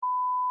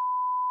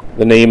In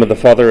the name of the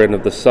Father, and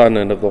of the Son,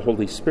 and of the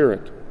Holy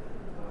Spirit.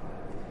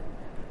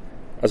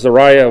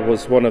 Azariah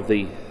was one of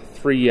the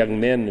three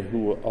young men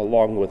who,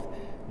 along with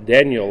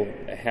Daniel,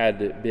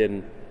 had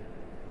been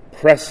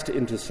pressed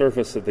into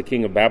service of the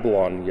king of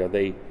Babylon.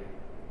 The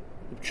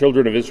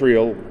children of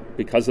Israel,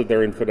 because of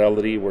their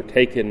infidelity, were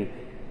taken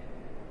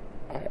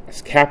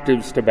as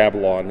captives to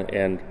Babylon,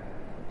 and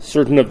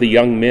certain of the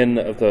young men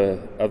of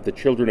the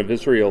children of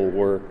Israel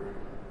were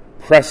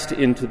pressed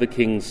into the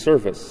king's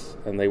service,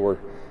 and they were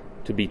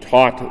to be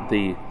taught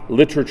the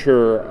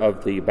literature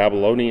of the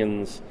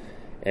Babylonians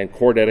and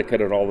court etiquette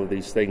and all of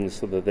these things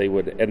so that they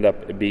would end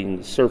up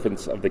being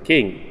servants of the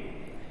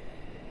king.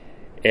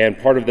 And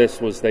part of this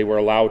was they were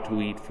allowed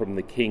to eat from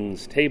the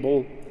king's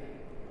table,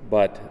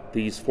 but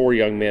these four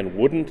young men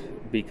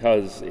wouldn't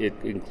because it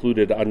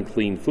included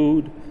unclean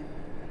food,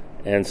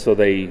 and so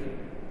they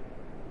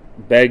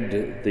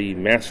begged the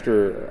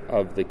master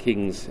of the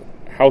king's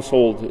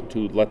household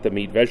to let them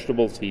eat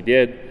vegetables. He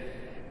did,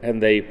 and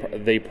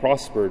they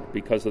prospered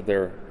because of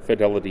their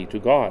fidelity to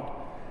God.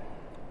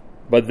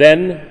 But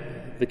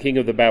then the king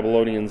of the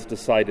Babylonians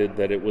decided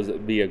that it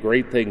would be a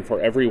great thing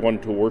for everyone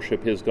to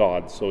worship his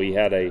God, so he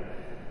had a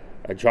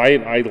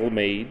giant idol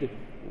made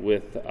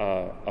with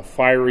a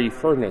fiery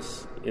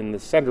furnace in the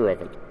center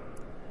of it.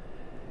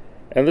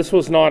 And this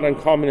was not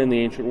uncommon in the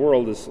ancient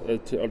world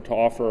to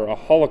offer a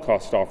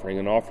Holocaust offering,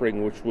 an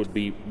offering which would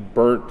be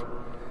burnt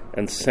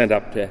and sent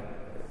up to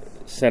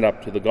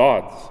the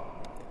gods.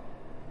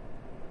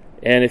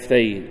 And if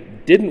they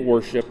didn't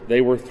worship,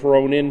 they were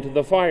thrown into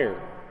the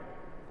fire.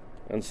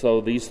 And so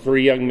these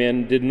three young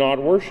men did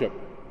not worship,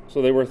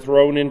 so they were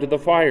thrown into the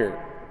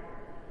fire.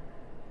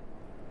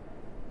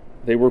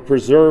 They were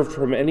preserved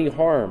from any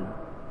harm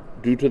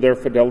due to their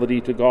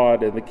fidelity to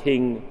God, and the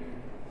king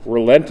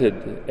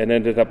relented and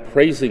ended up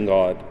praising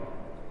God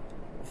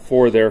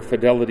for their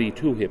fidelity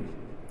to him.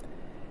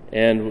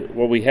 And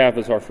what we have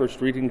as our first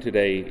reading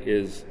today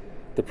is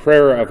the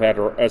prayer of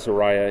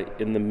Azariah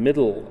in the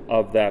middle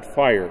of that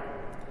fire.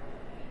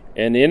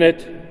 And in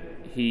it,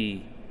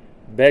 he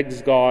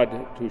begs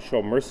God to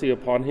show mercy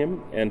upon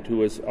him and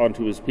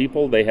onto his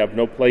people. They have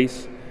no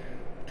place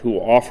to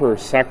offer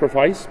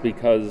sacrifice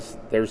because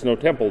there's no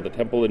temple. The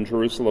temple in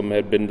Jerusalem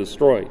had been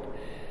destroyed.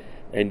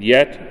 And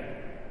yet,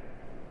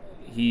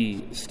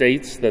 he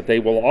states that they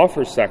will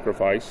offer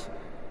sacrifice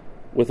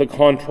with a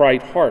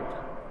contrite heart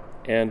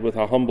and with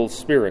a humble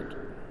spirit.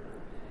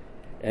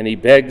 And he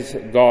begs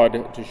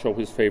God to show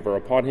his favor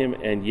upon him,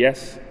 and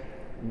yes,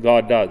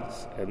 God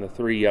does. And the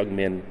three young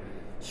men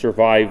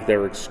survive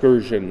their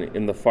excursion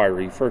in the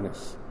fiery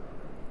furnace.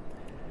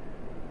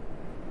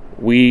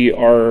 We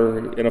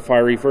are in a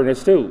fiery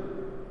furnace too.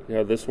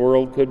 This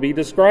world could be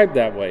described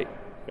that way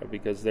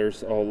because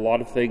there's a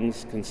lot of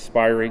things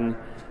conspiring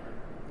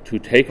to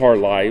take our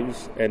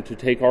lives and to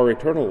take our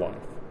eternal life.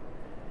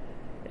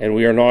 And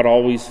we are not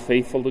always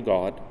faithful to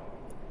God.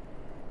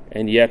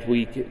 And yet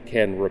we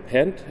can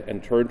repent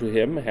and turn to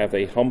him, have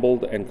a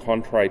humbled and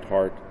contrite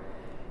heart,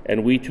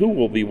 and we too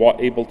will be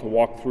able to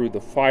walk through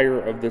the fire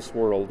of this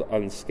world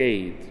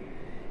unscathed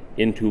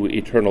into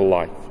eternal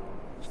life.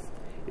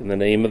 In the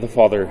name of the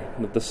Father,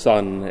 and of the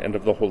Son, and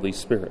of the Holy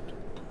Spirit.